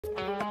Hey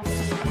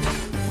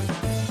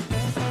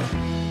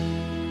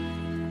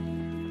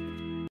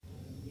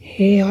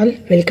all,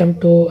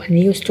 welcome to a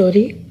new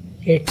story.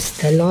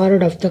 It's the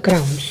Lord of the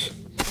Crowns.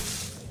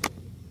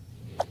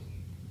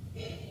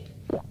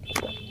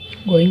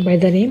 Going by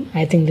the name,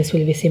 I think this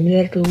will be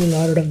similar to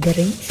Lord of the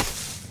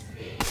Rings.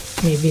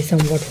 Maybe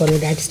somewhat follow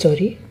that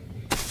story.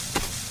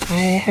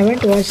 I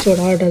haven't watched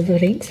Lord of the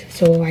Rings,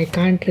 so I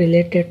can't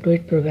relate it to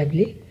it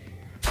probably.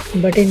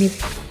 But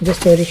the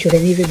story should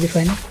anyway be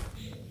fun.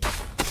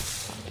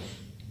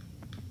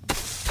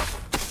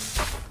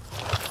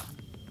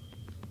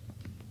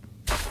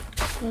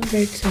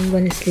 Alright,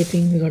 someone is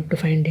sleeping, we got to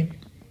find him.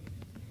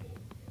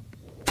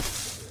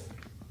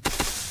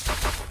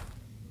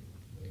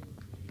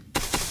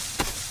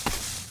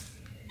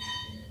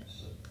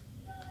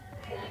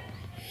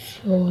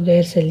 So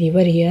there's a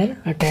lever here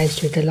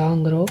attached with a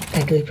long rope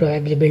that will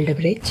probably build a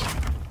bridge.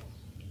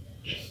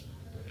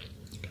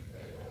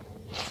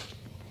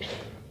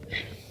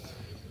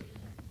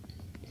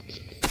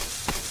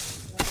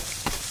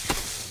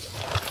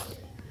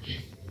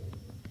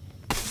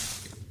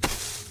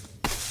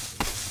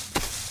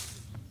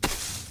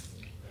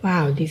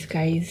 Wow, these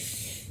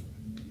guys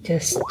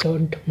just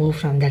don't move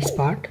from that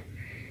spot.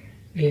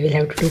 We will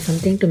have to do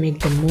something to make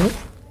them move.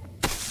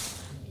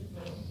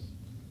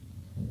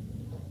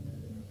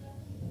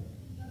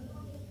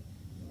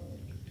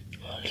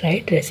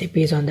 Alright,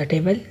 recipe is on the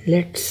table.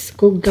 Let's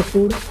cook the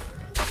food.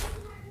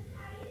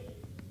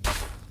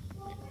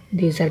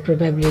 These are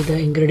probably the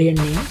ingredient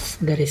names.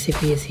 The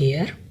recipe is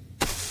here.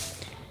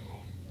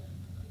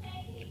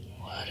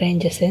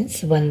 Orange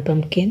essence, 1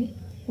 pumpkin,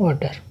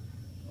 water.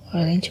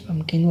 Orange,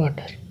 pumpkin,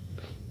 water.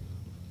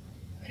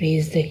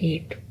 Raise the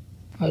heat.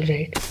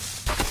 Alright.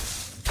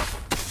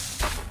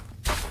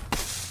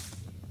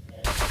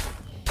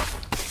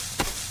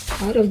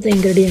 All of the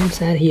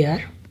ingredients are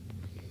here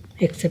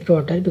except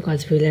water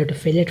because we will have to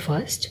fill it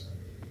first.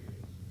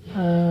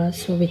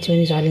 So which one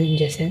is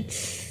orange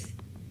essence?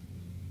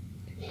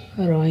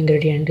 Raw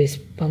ingredient is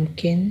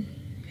pumpkin.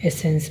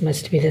 Essence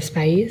must be the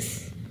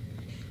spice.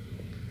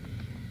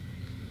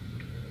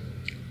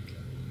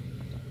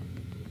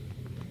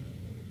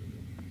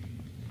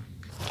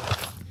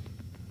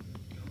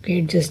 Okay,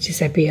 it just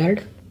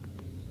disappeared.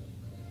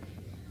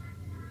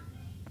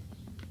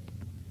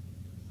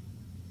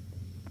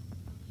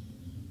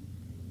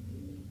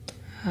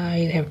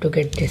 I'll have to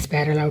get this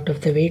barrel out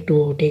of the way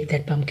to take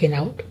that pumpkin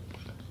out.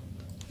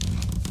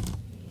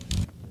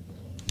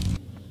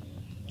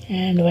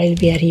 And while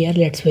we are here,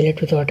 let's fill it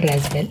with water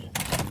as well.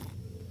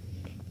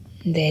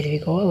 There we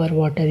go, our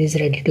water is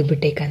ready to be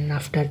taken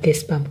after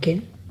this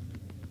pumpkin.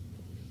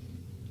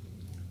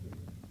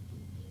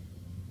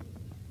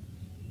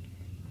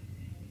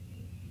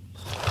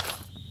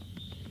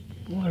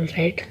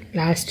 Alright,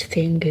 last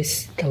thing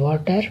is the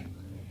water,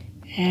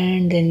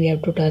 and then we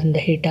have to turn the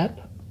heat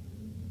up.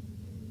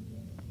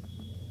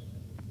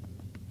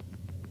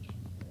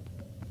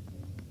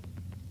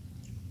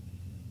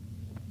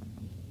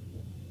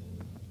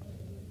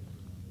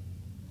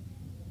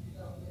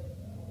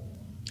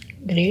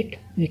 Great,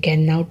 we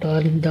can now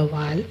turn the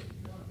valve.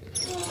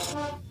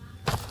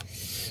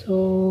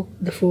 So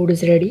the food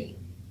is ready.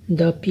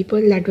 The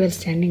people that were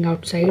standing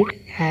outside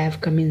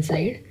have come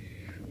inside.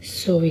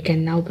 So we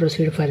can now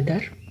proceed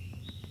further.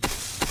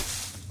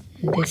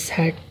 This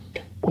hut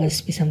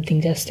must be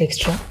something just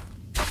extra.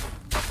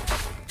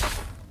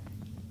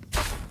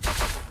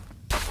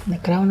 The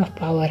crown of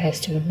power has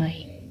to be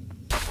mine.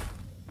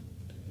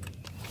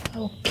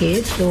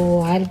 Okay, so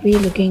are we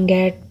looking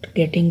at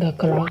getting a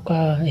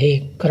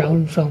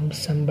crown from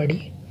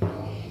somebody?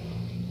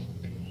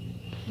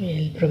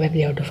 We'll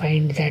probably have to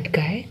find that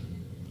guy.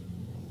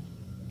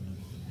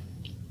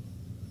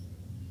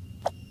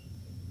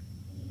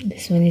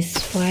 This one is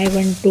 5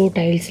 and 2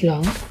 tiles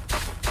long.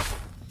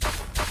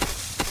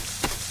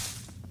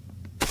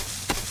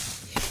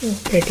 So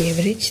pretty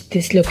average.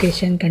 This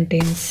location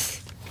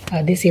contains,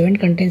 this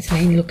event contains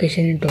 9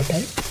 locations in total.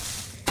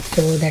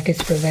 So that is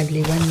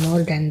probably one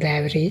more than the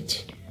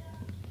average.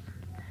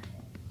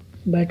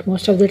 But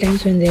most of the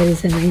times when there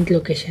is a 9th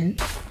location,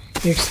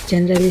 it's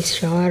generally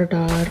short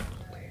or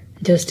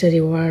just a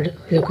reward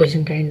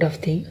location kind of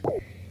thing.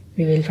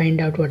 We will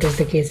find out what is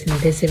the case in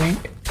this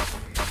event.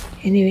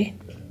 Anyway,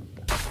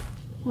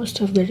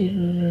 most of the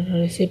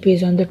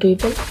recipes on the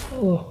table.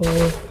 Oh,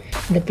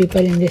 the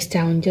people in this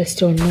town just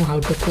don't know how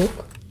to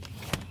cook.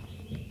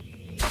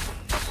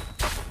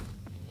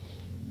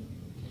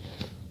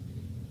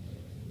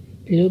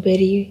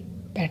 Blueberry,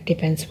 patty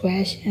pan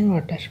squash, and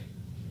water.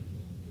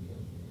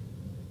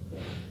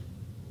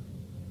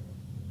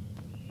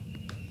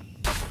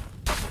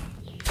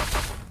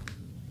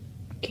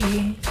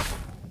 Okay,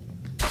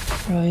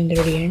 raw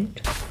ingredient,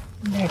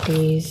 that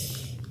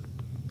is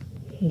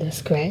the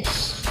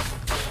squash.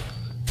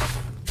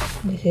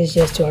 This is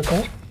just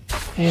water,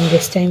 and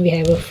this time we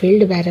have a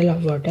filled barrel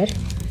of water,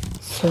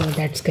 so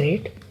that's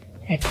great.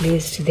 At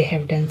least they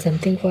have done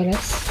something for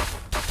us.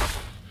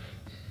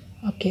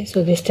 Okay,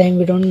 so this time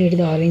we don't need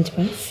the orange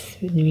ones,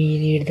 we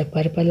need the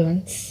purple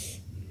ones.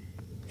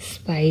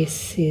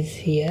 spice is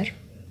here.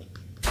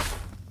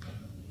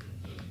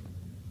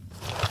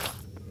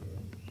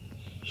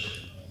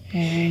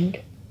 And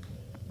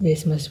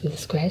this must be the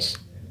squash.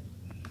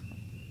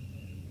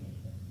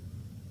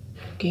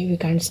 Okay, we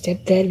can't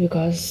step there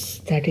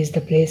because that is the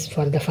place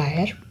for the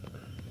fire.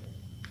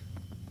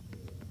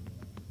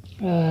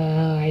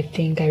 I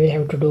think I will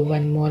have to do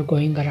one more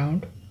going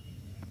around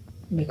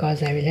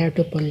because I will have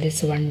to pull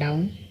this one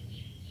down.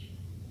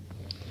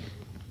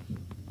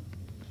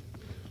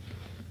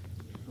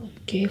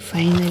 Okay,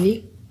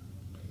 finally,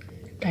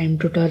 time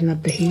to turn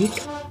up the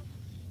heat.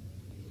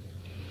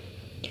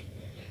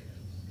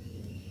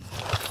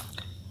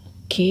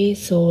 Okay,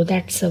 so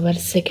that's our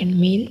second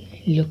meal.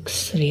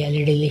 Looks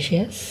really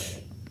delicious.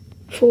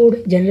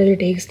 Food generally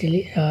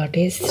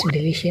tastes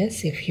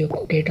delicious if you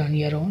cook it on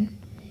your own.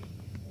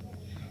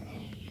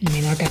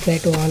 May not apply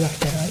to all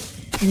after all.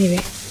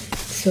 Anyway,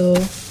 so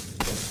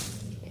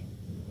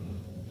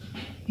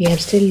we are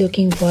still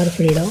looking for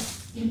Frido.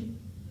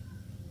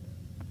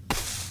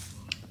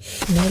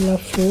 Smell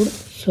of food.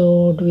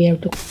 So do we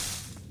have to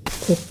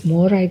cook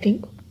more? I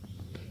think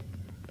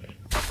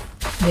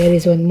there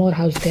is one more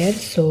house there,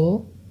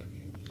 so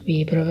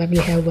we probably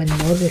have one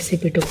more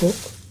recipe to cook.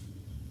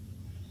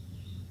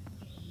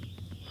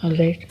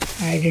 Alright,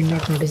 I did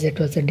not notice it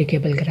was a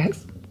diggable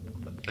grass.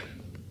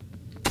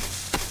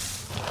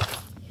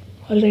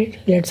 Alright,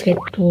 let's get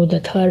to the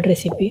third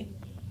recipe.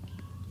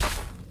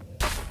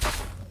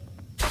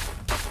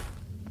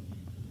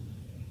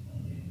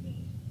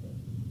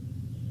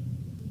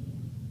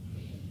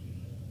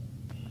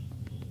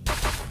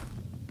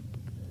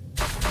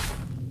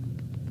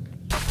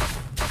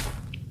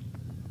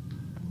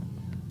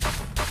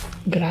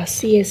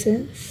 Grassy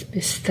essence,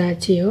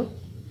 pistachio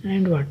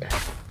and water.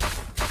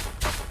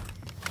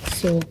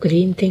 So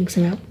green things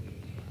now.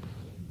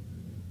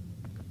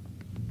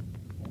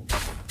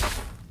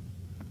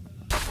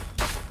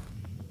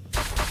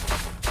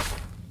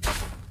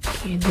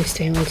 Okay, this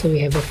time also we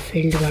have a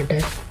filled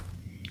water.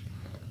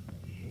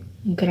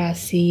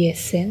 Grassy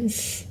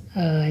essence.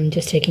 I'm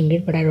just checking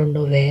it, but I don't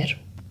know where.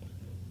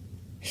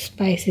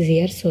 Spice is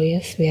here, so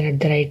yes, we are at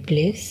the right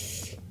place.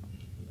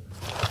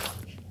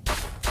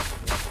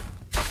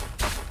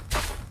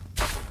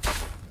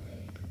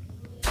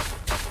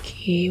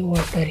 Okay,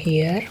 water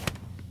here.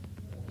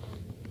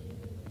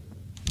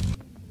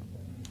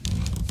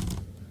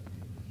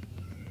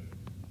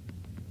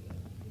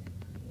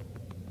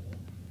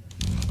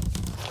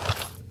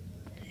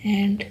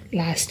 And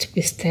last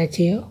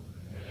pistachio.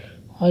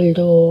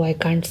 Although I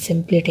can't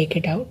simply take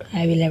it out,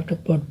 I will have to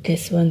put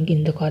this one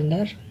in the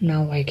corner.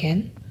 Now I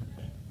can.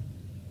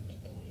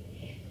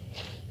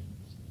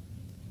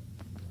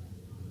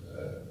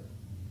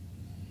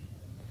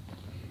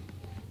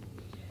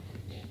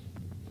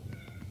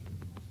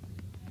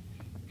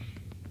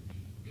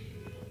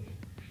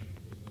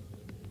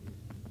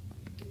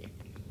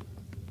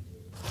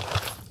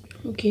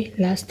 Okay,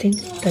 last thing,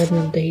 turn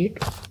up the heat.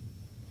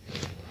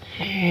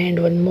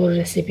 And one more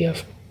recipe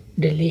of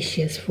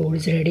delicious food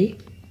is ready.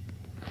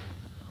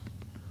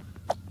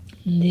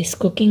 This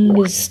cooking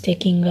is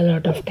taking a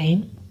lot of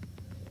time.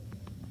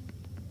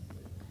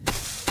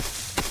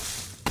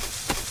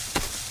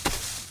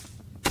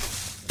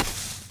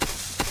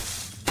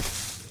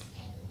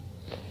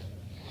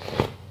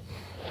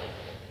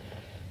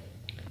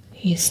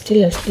 He's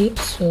still asleep,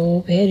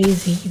 so where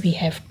is he? We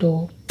have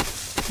to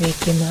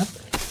wake him up.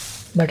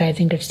 But I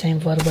think it's time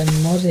for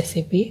one more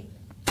recipe.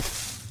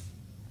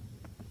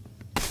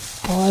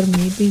 Or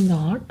maybe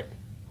not.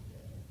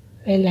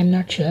 Well, I'm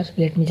not sure.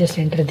 Let me just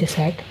enter this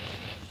hat.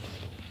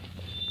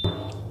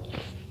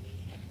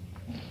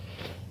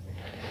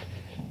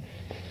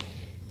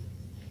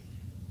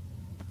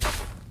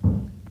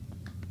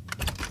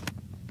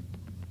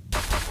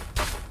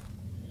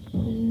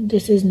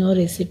 This is no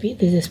recipe.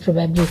 This is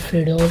probably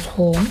Frido's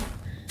home,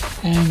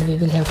 and we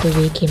will have to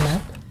wake him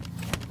up.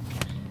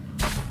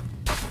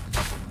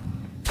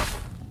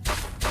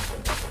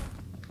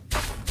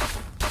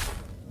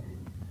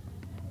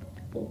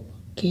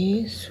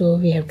 Okay, so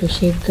we have to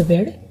shake the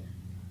bed.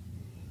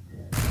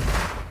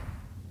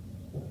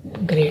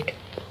 Great,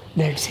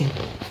 that's it.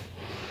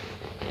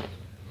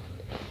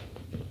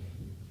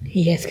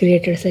 He has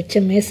created such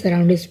a mess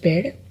around his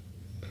bed,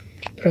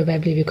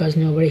 probably because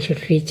nobody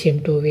should reach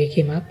him to wake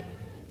him up.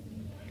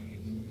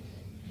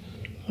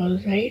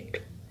 Alright,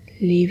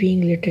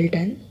 leaving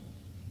Littleton.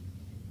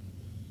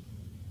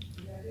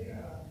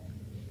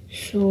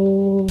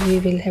 So we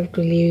will have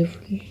to leave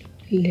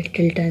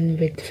Littleton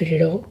with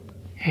Frido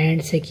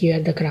and secure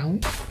the crown.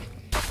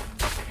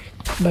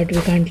 But we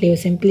can't leave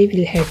simply,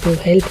 we'll have to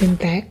help him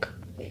pack.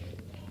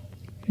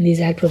 These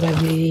are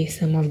probably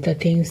some of the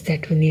things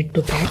that we need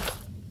to pack.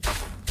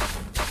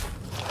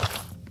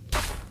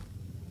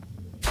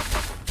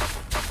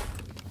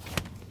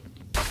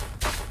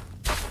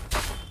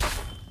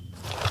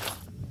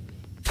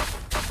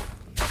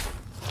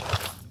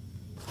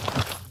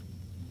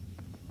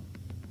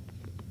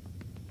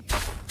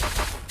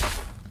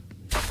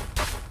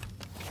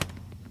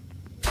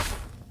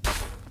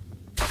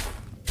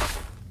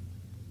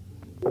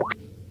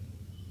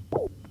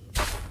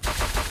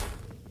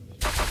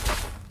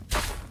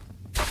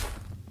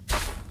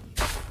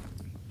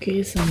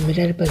 Okay, some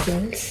mirror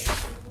puzzles.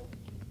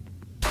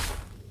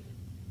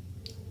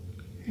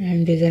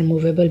 And these are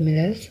movable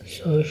mirrors,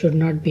 so it should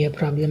not be a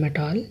problem at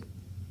all.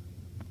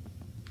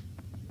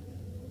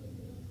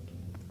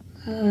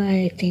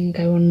 I think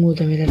I won't move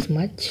the mirrors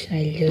much.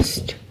 I'll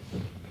just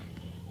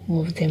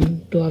move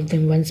them, two of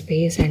them one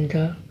space, and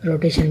the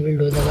rotation will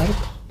do the work.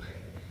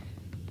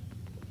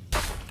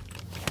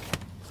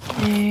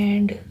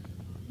 And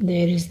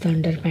there is the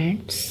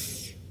underpants.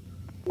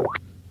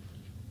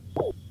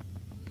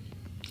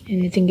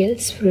 Anything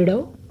else,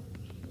 Frido?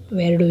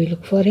 Where do we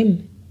look for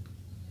him?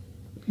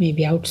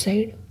 Maybe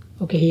outside?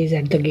 Okay, he is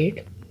at the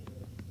gate.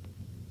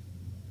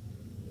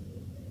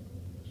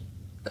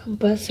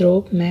 Compass,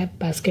 rope, map,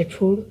 basket,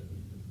 food.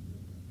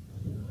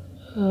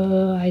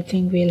 I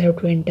think we'll have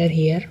to enter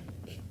here.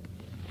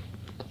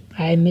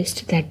 I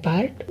missed that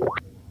part.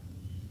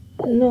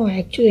 No, I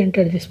actually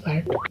entered this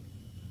part.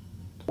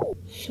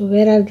 So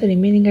where are the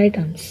remaining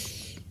items?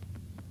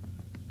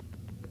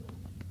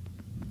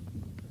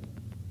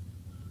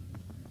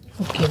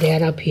 Okay, they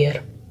are up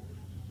here.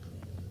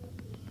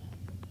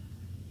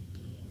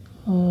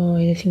 Oh,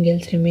 anything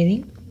else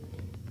remaining?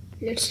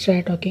 Let's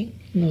try talking.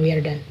 No, we are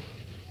done.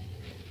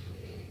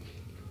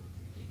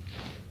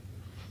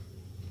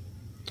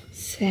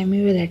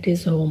 Samuel at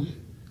his home.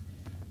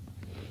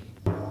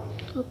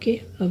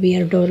 Okay, a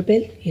weird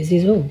doorbell is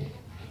his home.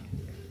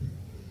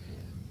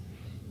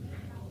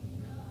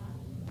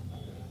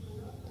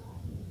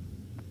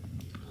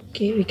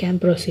 Okay, we can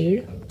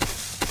proceed.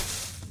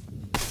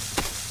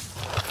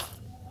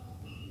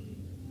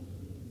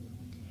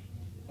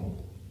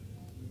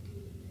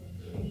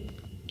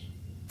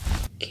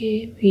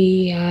 Okay,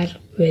 we are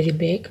very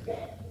big.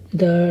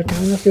 The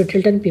town of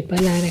Littleton people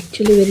are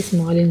actually very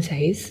small in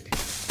size,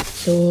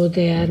 so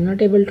they are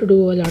not able to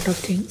do a lot of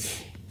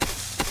things.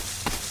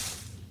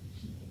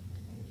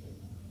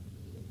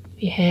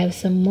 We have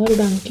some more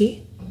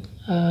donkey.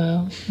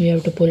 We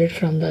have to pull it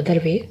from the other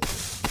way.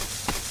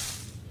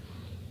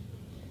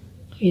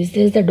 Is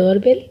this the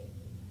doorbell?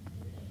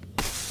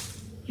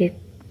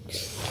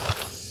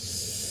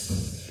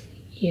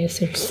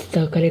 Yes, it's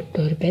the correct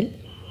doorbell.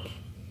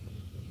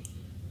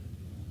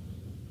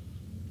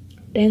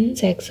 10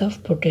 sacks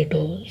of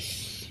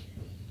potatoes.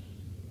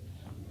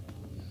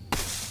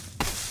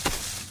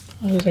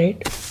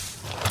 Alright,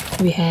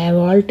 we have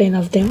all 10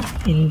 of them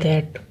in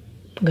that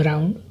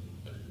ground.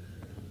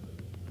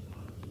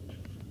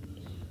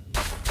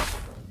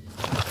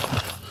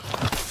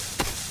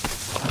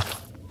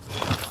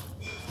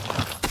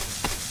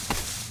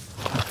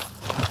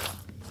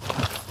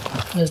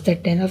 Was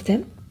that 10 of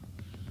them?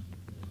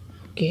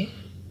 Okay.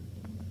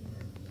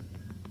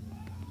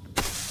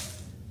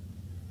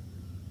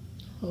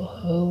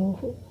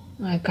 Oh,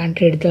 I can't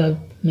read the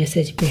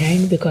message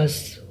behind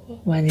because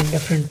one in the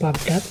front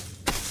popped up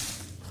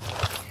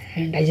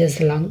and I just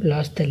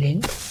lost the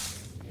link.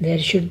 There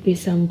should be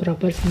some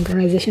proper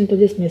synchronization to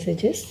these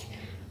messages,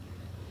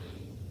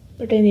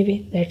 but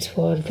anyway, that's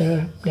for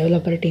the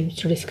developer teams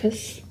to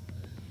discuss.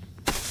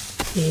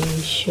 We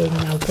should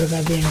now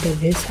probably enter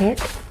this hut.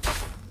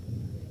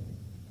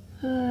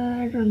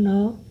 I don't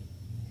know.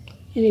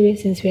 Anyway,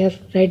 since we are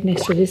right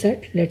next to this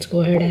hut, let's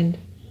go ahead and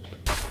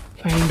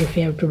find if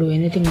we have to do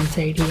anything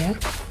inside here.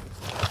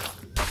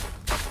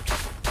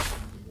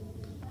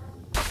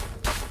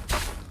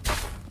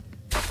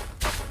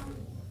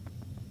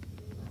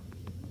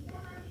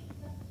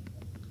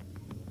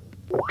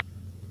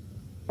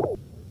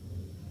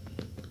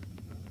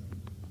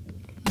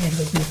 There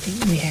was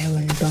nothing. We have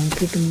one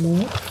donkey to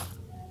move.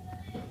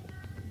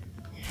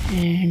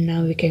 And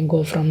now we can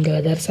go from the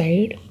other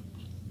side.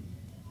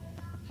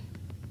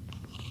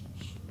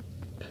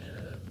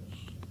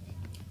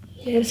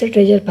 There's a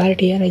treasure part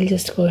here. I'll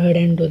just go ahead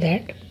and do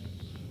that.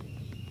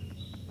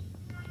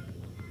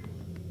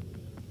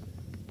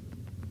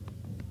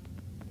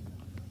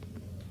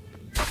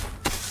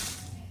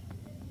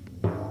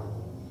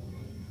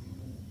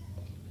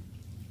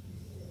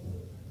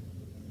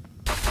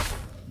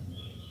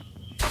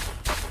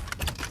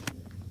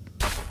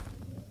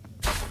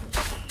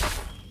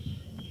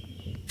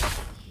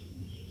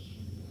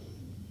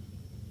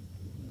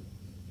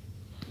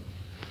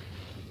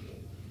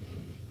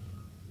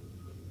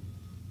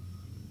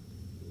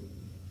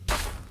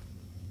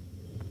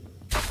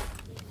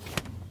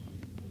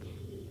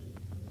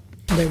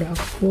 The dog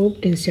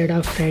pooped instead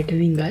of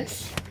frightening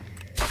us.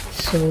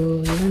 So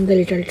even the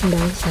Littleton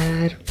dogs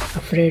are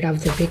afraid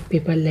of the big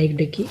people like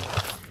Diggy.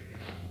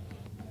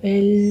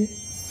 Well,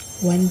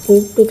 one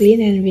poop to clean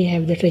and we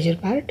have the treasure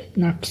part.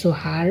 Not so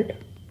hard.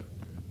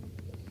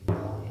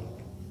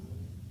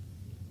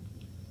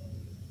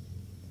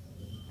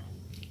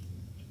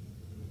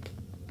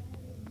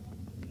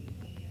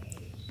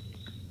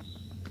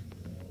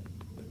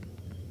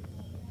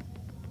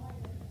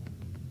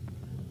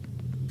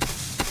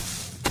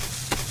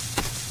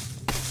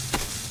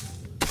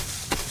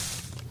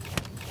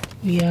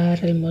 We are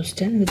almost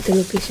done with the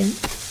location.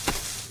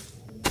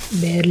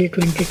 Barely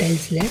 20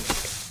 tiles left.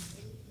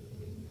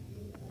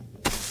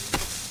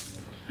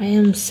 I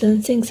am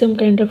sensing some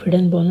kind of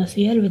hidden bonus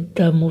here with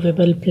the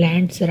movable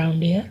plants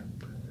around here.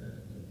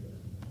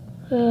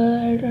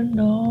 I don't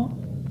know.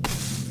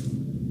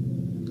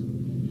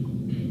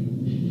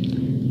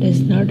 Does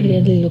not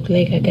really look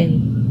like I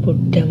can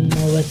put them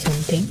over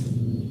something.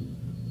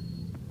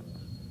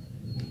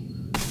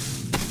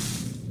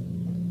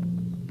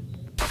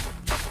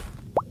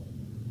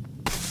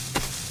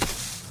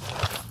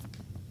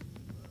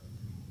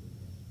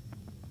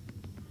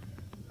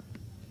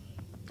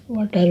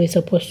 What are we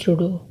supposed to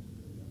do?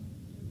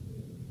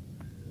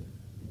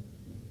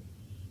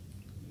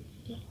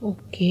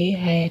 Okay,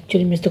 I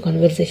actually missed the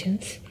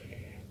conversations.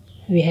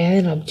 We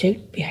have an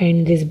object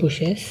behind these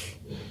bushes.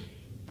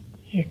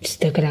 It's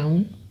the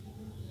ground.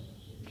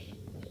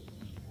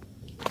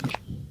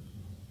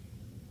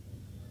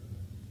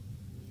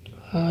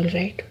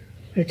 Alright,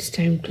 it's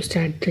time to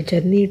start the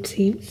journey, it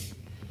seems.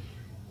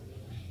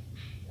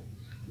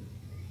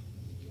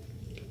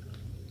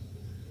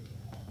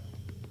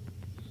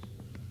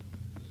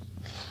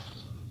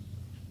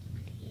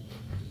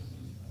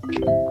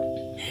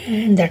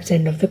 And that's the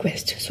end of the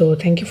quest. So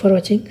thank you for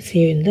watching. See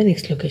you in the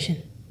next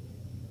location.